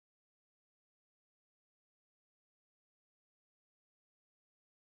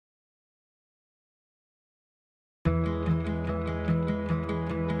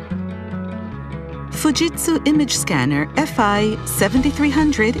Fujitsu image scanner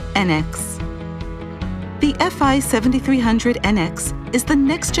fi-7300NX. The fi-7300NX is the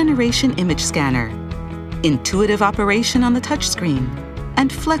next-generation image scanner. Intuitive operation on the touchscreen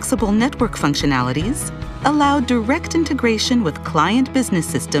and flexible network functionalities allow direct integration with client business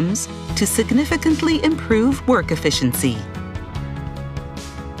systems to significantly improve work efficiency.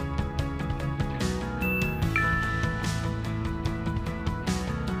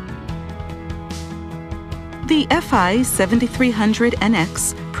 The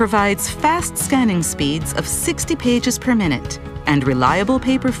fi-7300NX provides fast scanning speeds of 60 pages per minute and reliable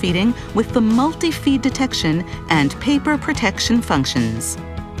paper feeding with the multi-feed detection and paper protection functions.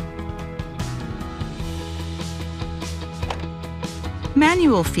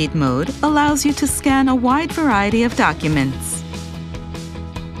 Manual feed mode allows you to scan a wide variety of documents.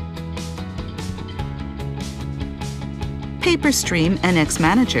 PaperStream NX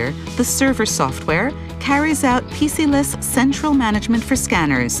Manager, the server software, carries out PC-less central management for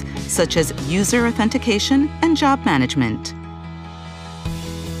scanners, such as user authentication and job management.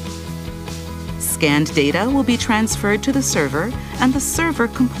 Scanned data will be transferred to the server, and the server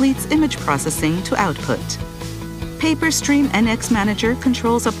completes image processing to output. PaperStream NX Manager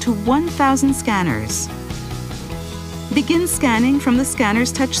controls up to 1,000 scanners. Begin scanning from the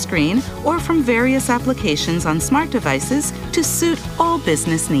scanner's touchscreen or from various applications on smart devices to suit all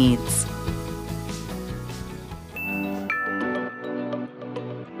business needs.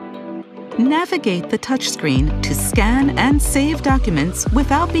 Navigate the touchscreen to scan and save documents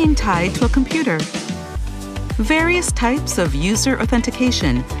without being tied to a computer. Various types of user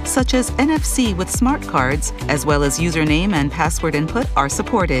authentication, such as NFC with smart cards, as well as username and password input, are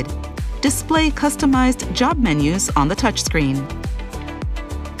supported. Display customized job menus on the touchscreen.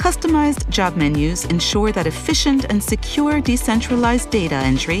 Customized job menus ensure that efficient and secure decentralized data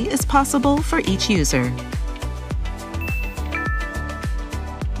entry is possible for each user.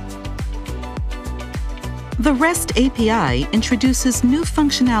 The REST API introduces new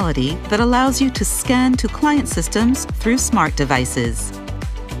functionality that allows you to scan to client systems through smart devices.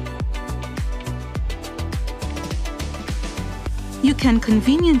 You can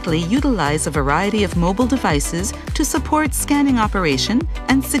conveniently utilize a variety of mobile devices to support scanning operation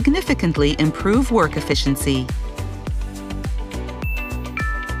and significantly improve work efficiency.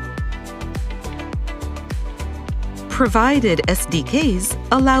 Provided SDKs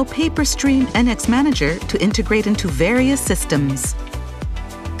allow PaperStream NX Manager to integrate into various systems.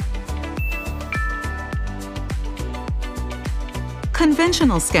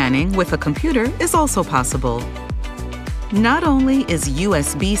 Conventional scanning with a computer is also possible. Not only is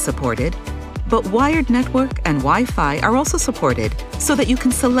USB supported, but wired network and Wi-Fi are also supported so that you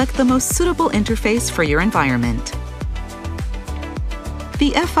can select the most suitable interface for your environment.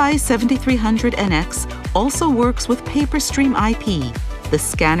 The fi-7300NX also works with PaperStream IP, the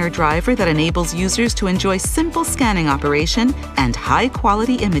scanner driver that enables users to enjoy simple scanning operation and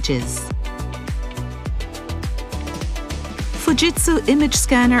high-quality images. Fujitsu Image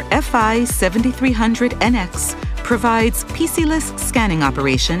Scanner fi-7300NX provides PC-less scanning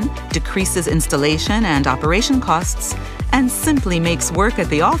operation, decreases installation and operation costs, and simply makes work at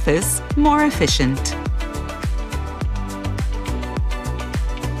the office more efficient.